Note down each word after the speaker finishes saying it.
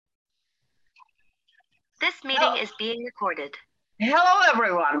This meeting is being recorded. Hello,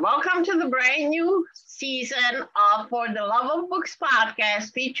 everyone. Welcome to the brand new season of For the Love of Books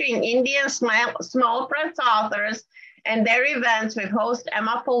podcast featuring Indian small press authors and their events with host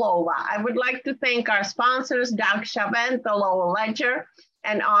Emma Polova. I would like to thank our sponsors, Doug Chavent, the Lowell Ledger,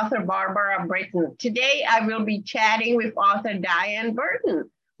 and author Barbara Britton. Today, I will be chatting with author Diane Burton,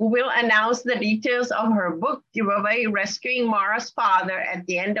 who will announce the details of her book giveaway, Rescuing Mara's Father, at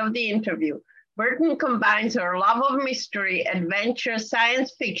the end of the interview. Burton combines her love of mystery, adventure,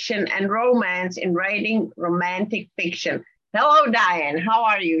 science fiction, and romance in writing romantic fiction. Hello, Diane. How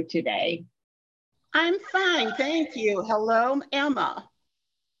are you today? I'm fine, thank you. Hello, Emma.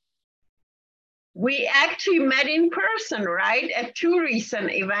 We actually met in person, right, at two recent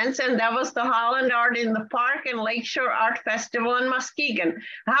events, and that was the Holland Art in the Park and Lakeshore Art Festival in Muskegon.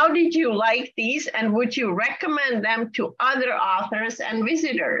 How did you like these, and would you recommend them to other authors and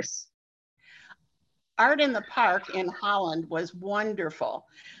visitors? Art in the Park in Holland was wonderful.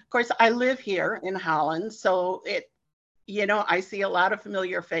 Of course, I live here in Holland, so I see a lot of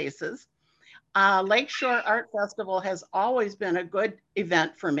familiar faces. Lakeshore Art Festival has always been a good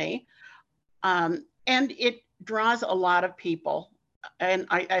event for me, and it draws a lot of people, and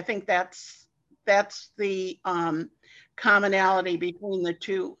I think that's the commonality between the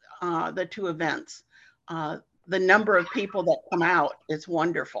two events. The number of people that come out is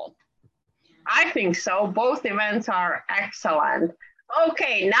wonderful. I think so. Both events are excellent.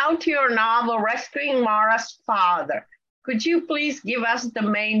 Okay, now to your novel, Rescuing Mara's Father. Could you please give us the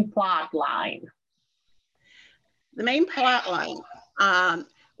main plot line? The main plot line.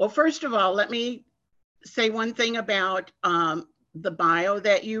 Well, first of all, let me say one thing about the bio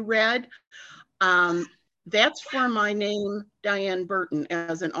that you read. That's for my name, Diane Burton,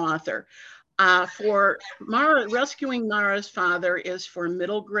 as an author. For Mara, Rescuing Mara's Father is for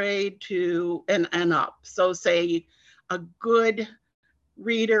middle grade to and up. So say a good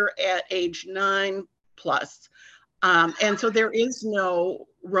reader at age 9 plus. And so there is no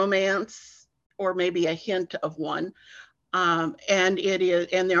romance or maybe a hint of one. And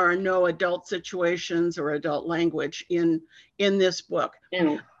there are no adult situations or adult language in this book.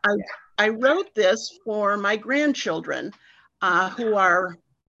 I wrote this for my grandchildren who are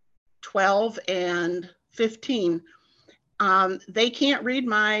 12 and 15. They can't read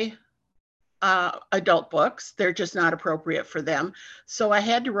my adult books. They're just not appropriate for them. So I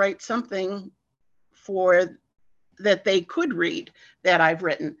had to write something for that they could read that I've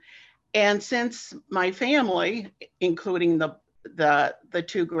written. And since my family, including the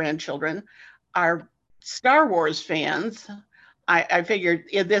two grandchildren, are Star Wars fans, I figured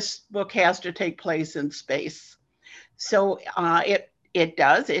this book has to take place in space. So it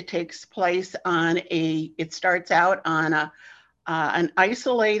does. It takes place it starts out on an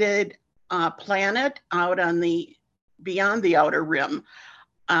isolated planet out on beyond the outer rim.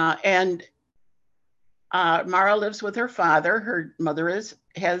 And Mara lives with her father. Her mother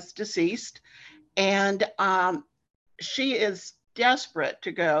has deceased. And she is desperate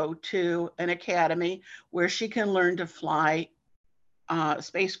to go to an academy where she can learn to fly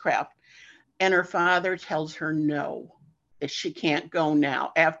spacecraft. And her father tells her no. She can't go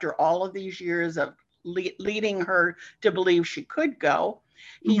now. After all of these years of leading her to believe she could go,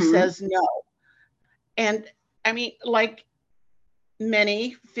 he says no. And I mean, like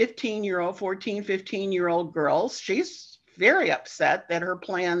many 14, 15-year-old girls, she's very upset that her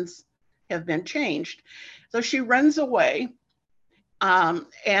plans have been changed. So she runs away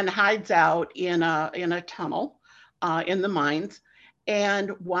and hides out in a tunnel in the mines.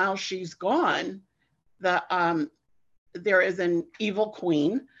 And while she's gone, there is an evil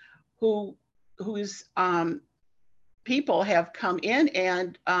queen whose people have come in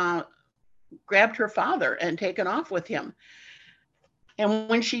and grabbed her father and taken off with him. And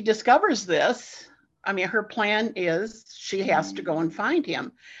when she discovers this, I mean, her plan is she has to go and find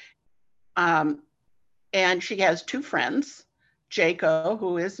him. And she has two friends, Jaco,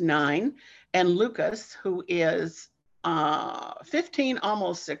 who is 9, and Lucas, who is 15,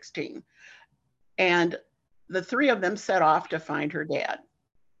 almost 16. And the three of them set off to find her dad.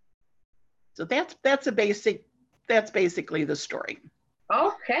 So that's basically the story.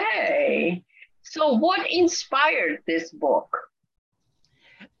 Okay. So what inspired this book?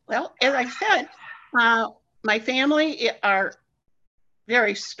 Well, as I said, my family are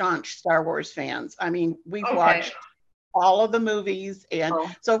very staunch Star Wars fans. I mean, we've watched all of the movies, and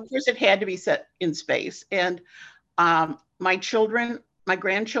so of course it had to be set in space. And my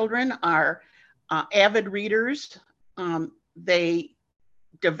grandchildren are avid readers. They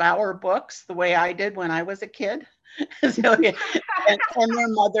devour books the way I did when I was a kid. So, and their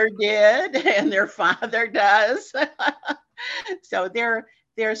mother did, and their father does. So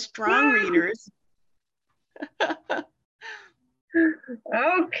they're strong readers.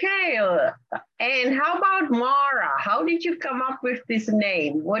 Okay. And how about Mara? How did you come up with this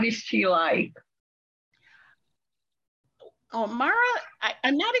name? What is she like? Oh, Mara,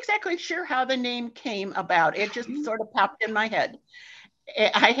 I'm not exactly sure how the name came about. It just sort of popped in my head.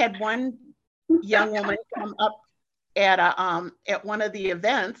 I had one young woman come up at one of the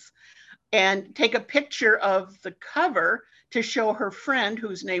events and take a picture of the cover to show her friend,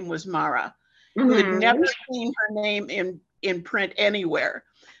 whose name was Mara, who had never seen her name in print anywhere.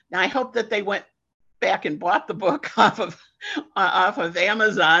 Now, I hope that they went back and bought the book off of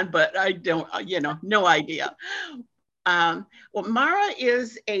Amazon, but I don't, no idea. Well, Mara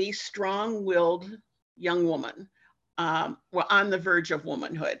is a strong-willed young woman, well, on the verge of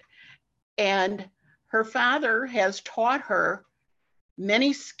womanhood. And her father has taught her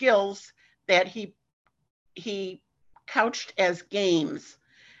many skills that he couched as games.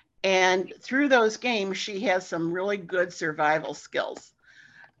 And through those games, she has some really good survival skills.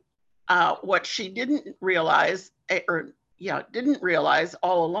 What she didn't realize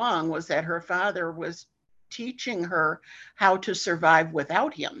all along was that her father was teaching her how to survive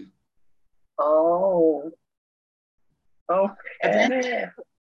without him. Oh, okay.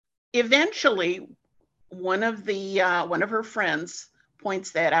 Eventually, one of her friends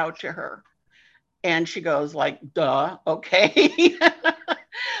points that out to her, and she goes like, "Duh, okay."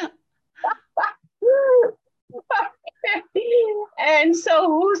 And so,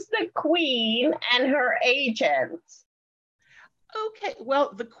 who's the queen and her agents? Okay,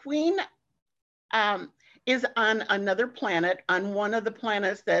 well, the queen is on another planet, on one of the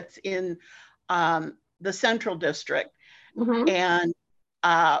planets that's in the Central District, and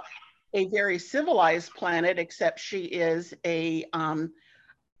a very civilized planet, except she is a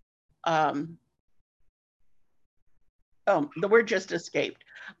the word just escaped.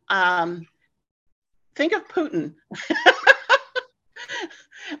 Think of Putin.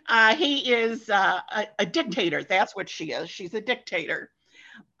 He is a dictator. That's what she is. She's a dictator.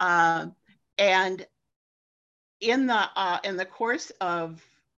 And in the course of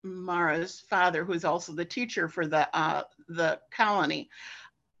Mara's father, who's also the teacher for the colony,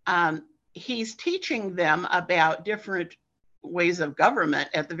 he's teaching them about different ways of government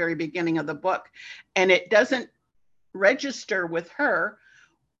at the very beginning of the book. And it doesn't register with her,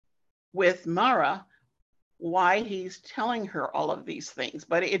 with Mara, why he's telling her all of these things,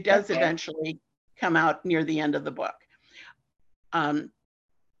 but it does eventually come out near the end of the book.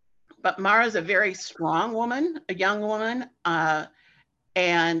 But Mara's a very strong woman, a young woman,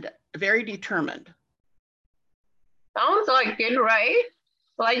 and very determined. Sounds like it, right?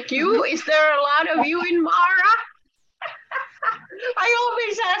 Like you? Is there a lot of you in Mara? I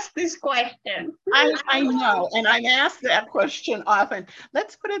always ask this question. I know, and I'm asked that question often.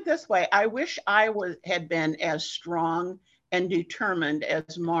 Let's put it this way. I wish I had been as strong and determined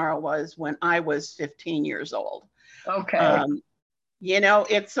as Mara was when I was 15 years old. Okay.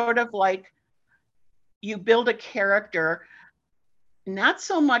 It's sort of like you build a character, not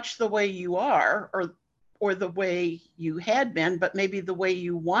so much the way you are or the way you had been, but maybe the way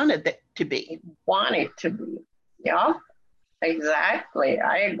you wanted it to be. Want it to be, yeah. Exactly,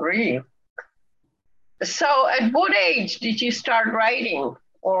 I agree. So at what age did you start writing?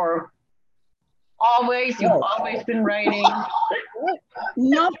 Or you've always been writing?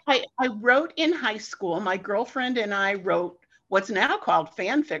 No, I wrote in high school. My girlfriend and I wrote what's now called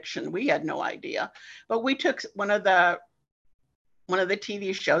fan fiction. We had no idea, but we took one of the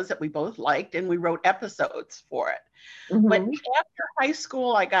TV shows that we both liked and we wrote episodes for it. But after high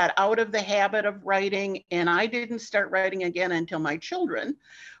school, I got out of the habit of writing, and I didn't start writing again until my children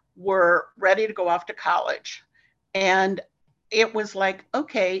were ready to go off to college. And it was like,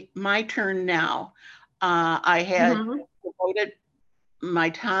 okay, my turn now. I had devoted my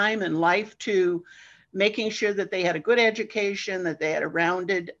time and life to making sure that they had a good education, that they had a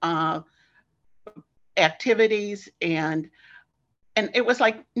rounded activities, and it was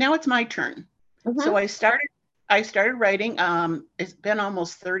like, now it's my turn. So I started writing. It's been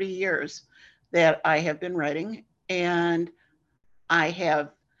almost 30 years that I have been writing, and I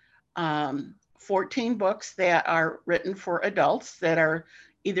have 14 books that are written for adults that are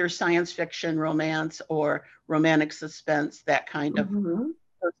either science fiction, romance, or romantic suspense, that kind of,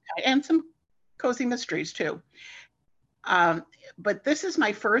 and some cozy mysteries too. But this is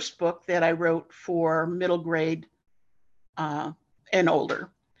my first book that I wrote for middle grade and older.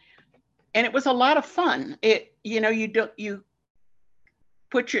 And it was a lot of fun. You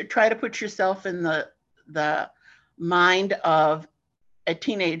try to put yourself in the mind of a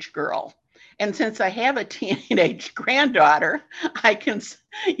teenage girl. And since I have a teenage granddaughter, I can,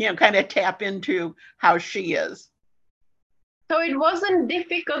 kind of tap into how she is. So it wasn't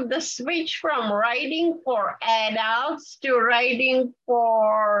difficult to switch from writing for adults to writing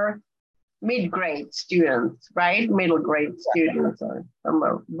for mid-grade students, right? Middle grade students or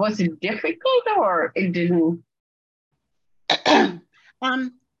somewhere. Was it difficult or it didn't?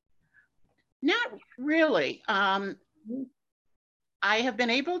 Not really. I have been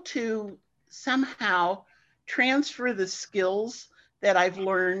able to somehow transfer the skills that I've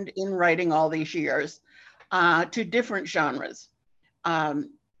learned in writing all these years to different genres.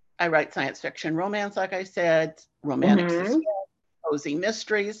 I write science fiction, romance, like I said, romantic suspense, cozy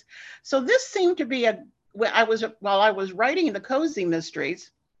mysteries. So this seemed to be while I was writing the cozy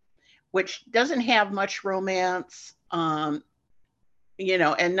mysteries, which doesn't have much romance, and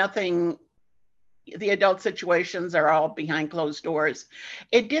nothing, the adult situations are all behind closed doors.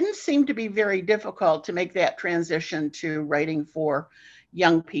 It didn't seem to be very difficult to make that transition to writing for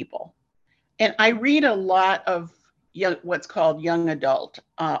young people. And I read a lot of what's called young adult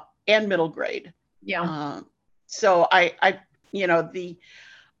and middle grade. Yeah. So I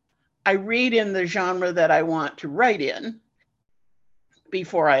read in the genre that I want to write in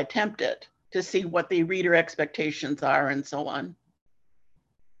before I attempt it to see what the reader expectations are and so on.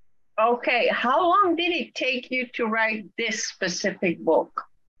 Okay, how long did it take you to write this specific book?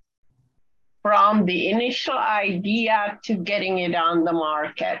 From the initial idea to getting it on the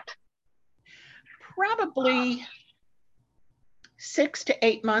market? Probably 6 to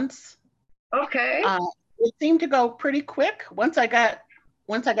 8 months. Okay. It seemed to go pretty quick once I got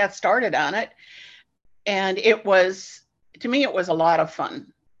started on it. And to me, it was a lot of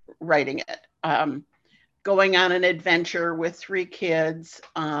fun writing it. Going on an adventure with 3 kids.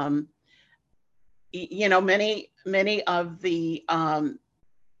 Many of the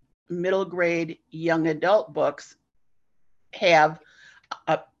middle grade young adult books have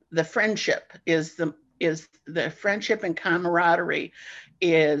the friendship is the friendship and camaraderie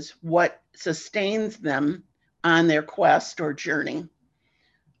is what sustains them on their quest or journey.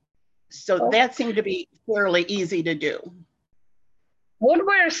 So that seemed to be fairly easy to do. What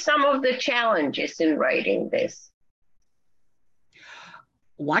were some of the challenges in writing this?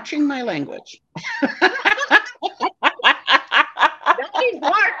 Watching my language. That is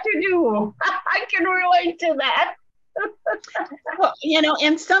hard to do. I can relate to that. Well,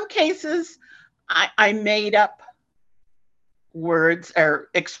 in some cases, I made up words or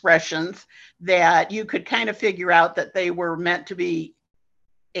expressions that you could kind of figure out that they were meant to be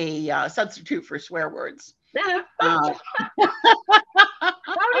a substitute for swear words. How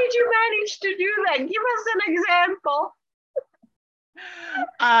did you manage to do that? Give us an example.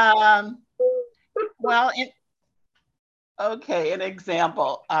 An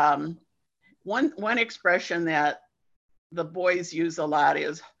example. One expression that the boys use a lot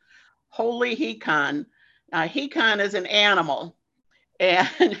is holy hecon. Hecon is an animal.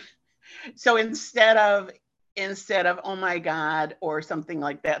 And so instead of oh my God or something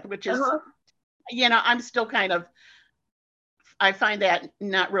like that, which is, I'm still I find that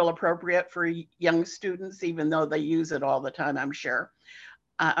not real appropriate for young students, even though they use it all the time, I'm sure.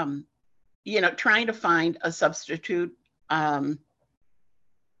 Trying to find a substitute.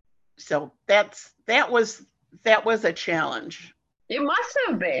 So that was a challenge. It must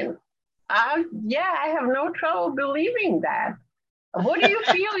have been. I have no trouble believing that. What do you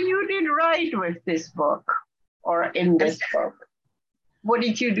feel you did right with this book or in this book? What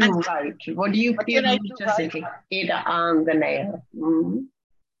did you do right? What do you feel you just hit it on the nail?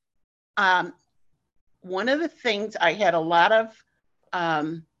 Mm-hmm. One of the things, I had a lot of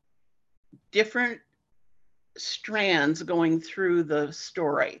different strands going through the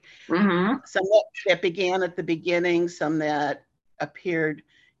story. Mm-hmm. Some that began at the beginning, some that appeared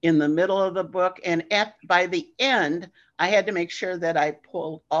in the middle of the book, and by the end, I had to make sure that I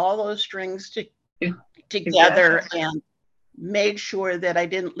pulled all those strings together and made sure that I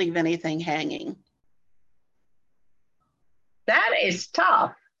didn't leave anything hanging. That is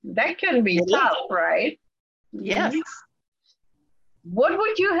tough. That can be tough, right? Yes. What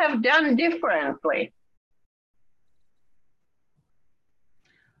would you have done differently?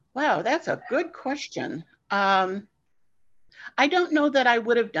 Wow, that's a good question. I don't know that I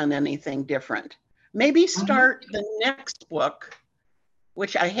would have done anything different. Maybe start the next book,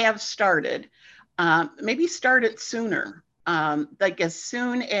 which I have started, maybe start it sooner. Like as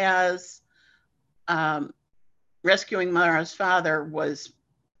soon as Rescuing Mara's Father was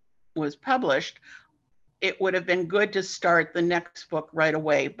published, it would have been good to start the next book right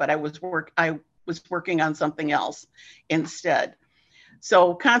away, but I was was working on something else instead.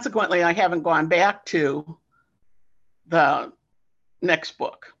 So consequently, I haven't gone back to the next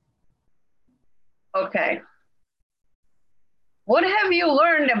book. Okay. What have you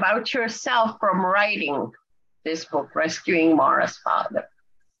learned about yourself from writing this book, Rescuing Mara's Father?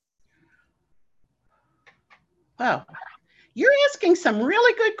 Wow, you're asking some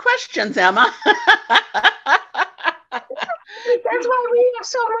really good questions, Emma. That's why we have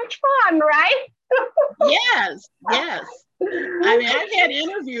so much fun, right? Yes, yes. I mean, I've had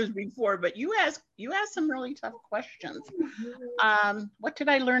interviews before, but you asked some really tough questions. What did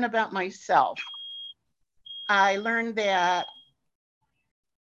I learn about myself? I learned that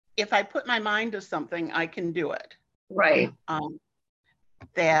if I put my mind to something, I can do it. Right.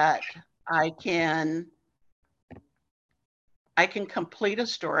 That I can complete a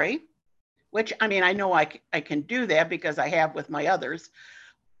story, which, I mean, I know I can do that because I have with my others.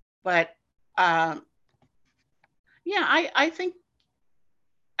 But yeah, I think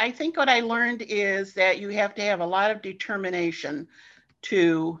what I learned is that you have to have a lot of determination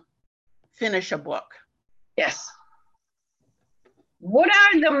to finish a book. Yes. What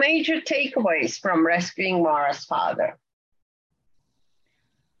are the major takeaways from Rescuing Mara's Father?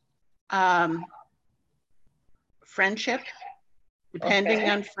 Friendship, depending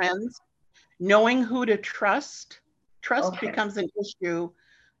on friends, knowing who to trust. Trust becomes an issue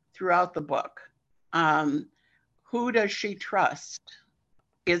throughout the book. Who does she trust?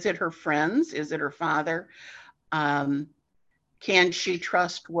 Is it her friends? Is it her father? Can she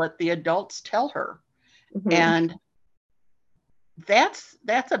trust what the adults tell her? Mm-hmm. And that's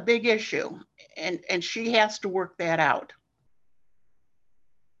a big issue, and she has to work that out.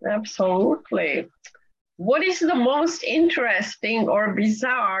 Absolutely. What is the most interesting or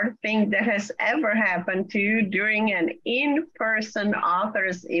bizarre thing that has ever happened to you during an in-person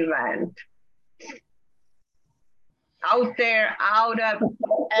authors event? Out there, out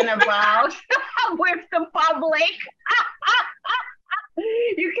and about with the public.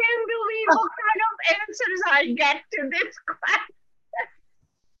 You can't believe what kind of answers I get to this question.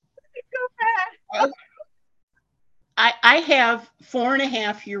 Go ahead. I have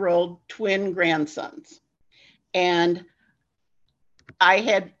 4.5-year-old twin grandsons, and I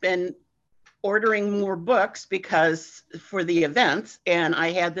had been ordering more books because for the events, and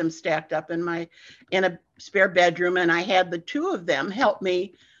I had them stacked up in a spare bedroom, and I had the two of them help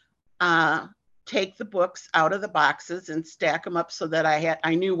me take the books out of the boxes and stack them up so that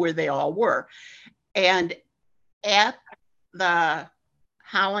I knew where they all were. And at the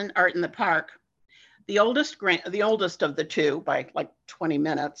Holland Art in the Park, the oldest of the two, by like 20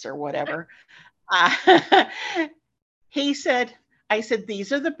 minutes or whatever, I said,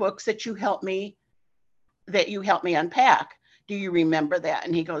 these are the books that you helped me unpack. Do you remember that?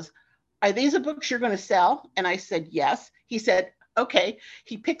 And he goes, are these the books you're going to sell? And I said, yes. He said, okay.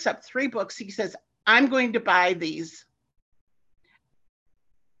 He picks up 3 books. He says, I'm going to buy these.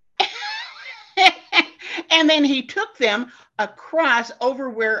 And then he took them across over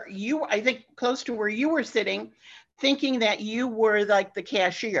where I think close to where you were sitting, thinking that you were like the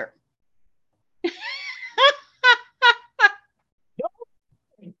cashier.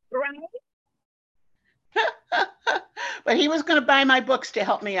 But he was going to buy my books to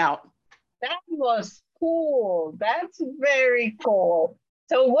help me out. That was cool. That's very cool.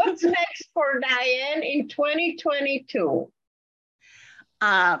 So what's next for Diane in 2022?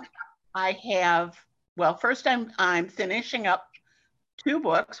 First I'm finishing up 2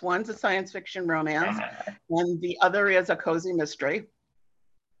 books. One's a science fiction romance, and the other is a cozy mystery.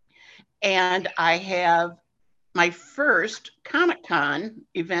 And I have my first Comic-Con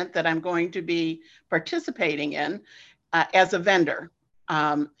event that I'm going to be participating in as a vendor.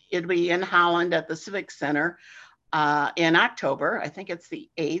 It'll be in Holland at the Civic Center in October. I think it's the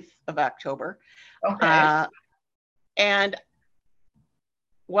 8th of October. Okay. And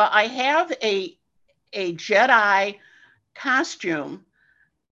well, I have a Jedi costume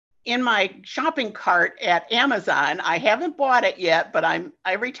in my shopping cart at Amazon. I haven't bought it yet, but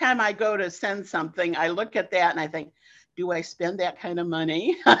every time I go to send something, I look at that and I think, do I spend that kind of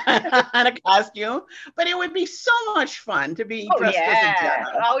money on a costume? But it would be so much fun to be dressed as a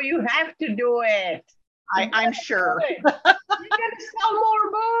Jedi. Oh, you have to do it. I'm sure. You're going to sell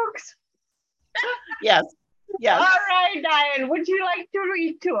more books. Yes. Yes. All right, Diane, would you like to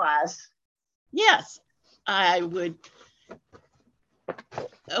read to us? Yes, I would.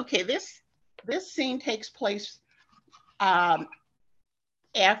 Okay, this scene takes place after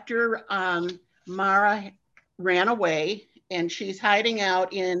Mara ran away, and she's hiding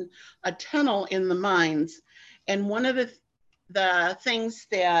out in a tunnel in the mines. And one of the things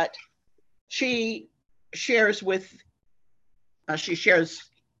that she shares with, she shares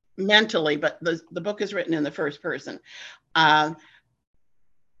mentally, but the book is written in the first person. Jaco,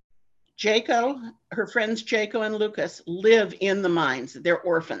 her friends Jaco and Lucas live in the mines. They're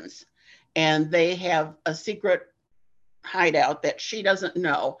orphans, and they have a secret hideout that she doesn't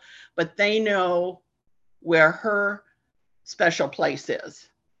know, but they know where her special place is.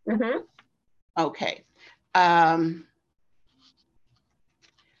 Mm-hmm. Okay.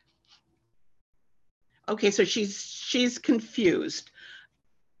 Okay, so she's confused.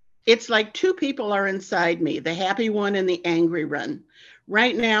 It's like two people are inside me, the happy one and the angry one.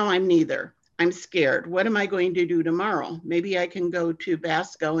 Right now, I'm neither. I'm scared. What am I going to do tomorrow? Maybe I can go to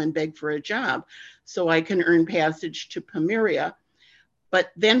Basco and beg for a job so I can earn passage to Pomeria.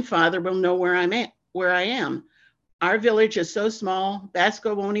 But then Father will know where I am. Our village is so small,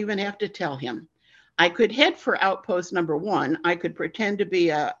 Basco won't even have to tell him. I could head for outpost number 1. I could pretend to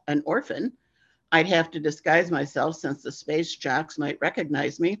be an orphan. I'd have to disguise myself since the space jocks might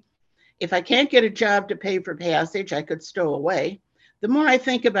recognize me. If I can't get a job to pay for passage, I could stow away. The more I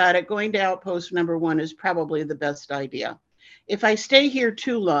think about it, going to outpost number 1 is probably the best idea. If I stay here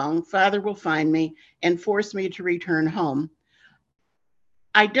too long, Father will find me and force me to return home.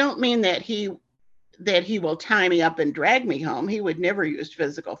 I don't mean that he will tie me up and drag me home. He would never use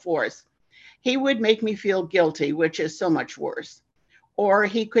physical force. He would make me feel guilty, which is so much worse. Or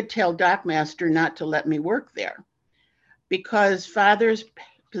he could tell Dockmaster not to let me work there. Because Father's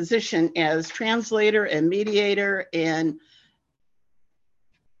position as translator and mediator, and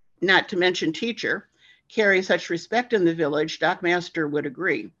not to mention teacher, carry such respect in the village, Dockmaster would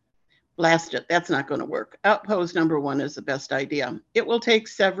agree. Blast it, that's not going to work. Outpost number 1 is the best idea. It will take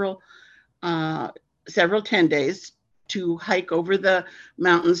several 10 days to hike over the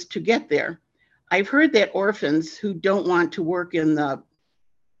mountains to get there. I've heard that orphans who don't want to work in the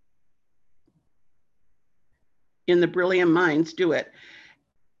beryllium mines do it.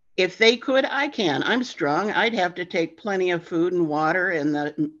 If they could, I can. I'm strong. I'd have to take plenty of food and water and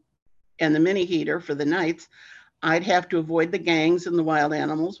the mini heater for the nights. I'd have to avoid the gangs and the wild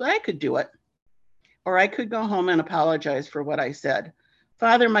animals, but I could do it. Or I could go home and apologize for what I said.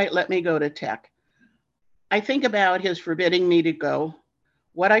 Father might let me go to Tech. I think about his forbidding me to go.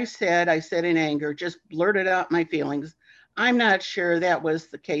 What I said in anger, just blurted out my feelings. I'm not sure that was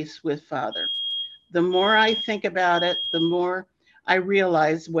the case with Father. The more I think about it, the more I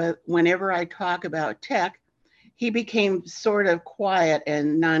realize whenever I talk about Tech, he became sort of quiet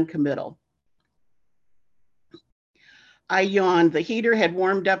and non-committal. I yawned. The heater had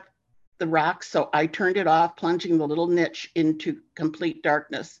warmed up the rocks, so I turned it off, plunging the little niche into complete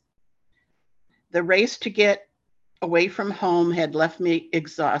darkness. The race to get away from home had left me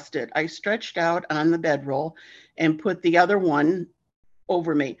exhausted. I stretched out on the bedroll and put the other one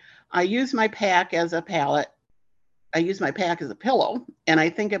over me. I use my pack as a pillow, and I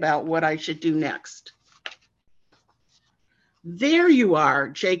think about what I should do next. There you are,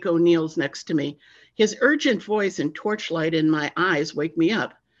 Jaco kneels next to me. His urgent voice and torchlight in my eyes wake me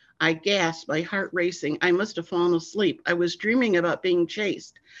up. I gasp, my heart racing. I must have fallen asleep. I was dreaming about being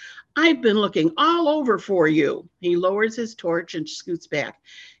chased. I've been looking all over for you. He lowers his torch and scoots back.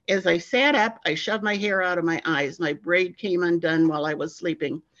 As I sat up, I shoved my hair out of my eyes. My braid came undone while I was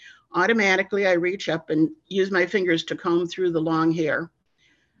sleeping. Automatically, I reach up and use my fingers to comb through the long hair.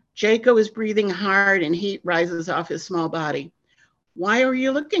 Jaco is breathing hard and heat rises off his small body. Why are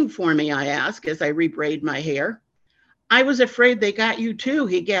you looking for me? I ask as I rebraid my hair. I was afraid they got you too,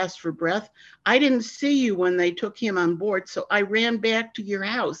 he gasped for breath. I didn't see you when they took him on board, so I ran back to your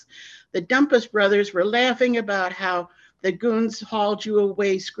house. The Dumpus brothers were laughing about how the goons hauled you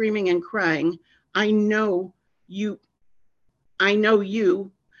away, screaming and crying. I know you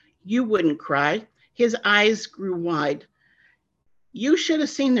wouldn't cry. His eyes grew wide. You should have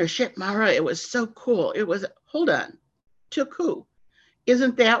seen their ship, Mara. It was so cool. Hold on. Took who?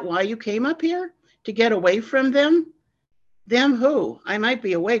 Isn't that why you came up here? To get away from them? Them who? I might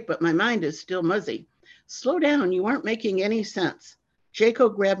be awake, but my mind is still muzzy. Slow down. You aren't making any sense.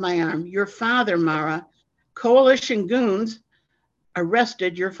 Jaco grabbed my arm. Your father, Mara. Coalition goons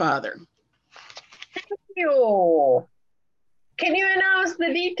arrested your father. Thank you. Can you announce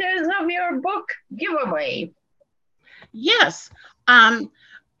the details of your book giveaway? Yes. I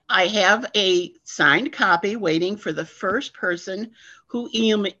have a signed copy waiting for the first person who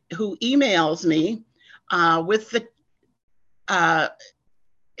emails me with the I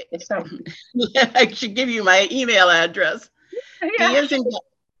should give you my email address. Yeah.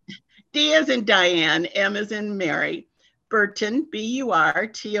 D as in Diane, M as in Mary, Burton,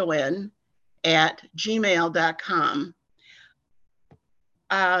 BURTON @gmail.com.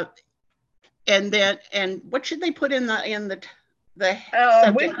 and what should they put in the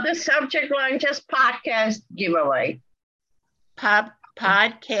with the subject line, just podcast giveaway.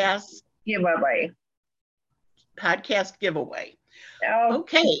 Podcast giveaway. Podcast giveaway. Oh.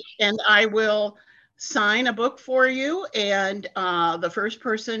 Okay, and I will sign a book for you, and the first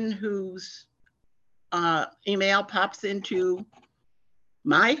person whose email pops into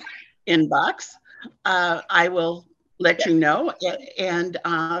my inbox, I will let you know and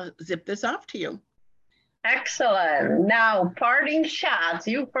zip this off to you. Excellent. Now, parting shots.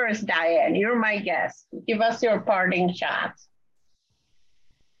 You first, Diane. You're my guest. Give us your parting shots.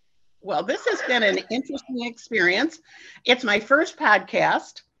 Well, this has been an interesting experience. It's my first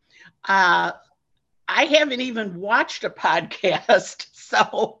podcast. I haven't even watched a podcast,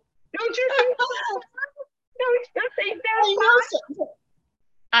 so. Don't you think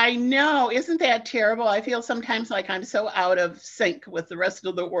I know. Isn't that terrible? I feel sometimes like I'm so out of sync with the rest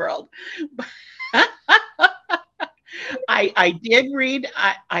of the world. I did read.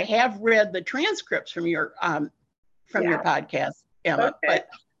 I have read the transcripts from your podcast, Emma. Okay. But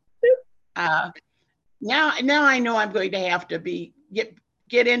now I know I'm going to have to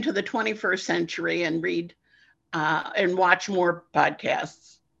get into the 21st century and read and watch more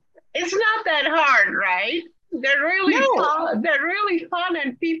podcasts. It's not that hard, right? They're really fun. They're really fun,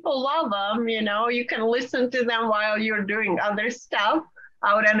 and people love them. You know, you can listen to them while you're doing other stuff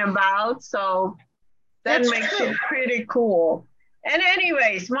out and about. So that makes it pretty cool. And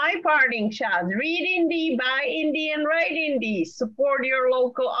anyways, my parting shots: read indie, buy indie, and write indie. Support your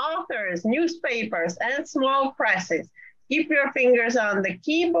local authors, newspapers, and small presses. Keep your fingers on the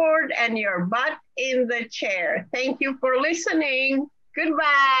keyboard and your butt in the chair. Thank you for listening.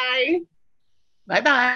 Goodbye. Bye-bye.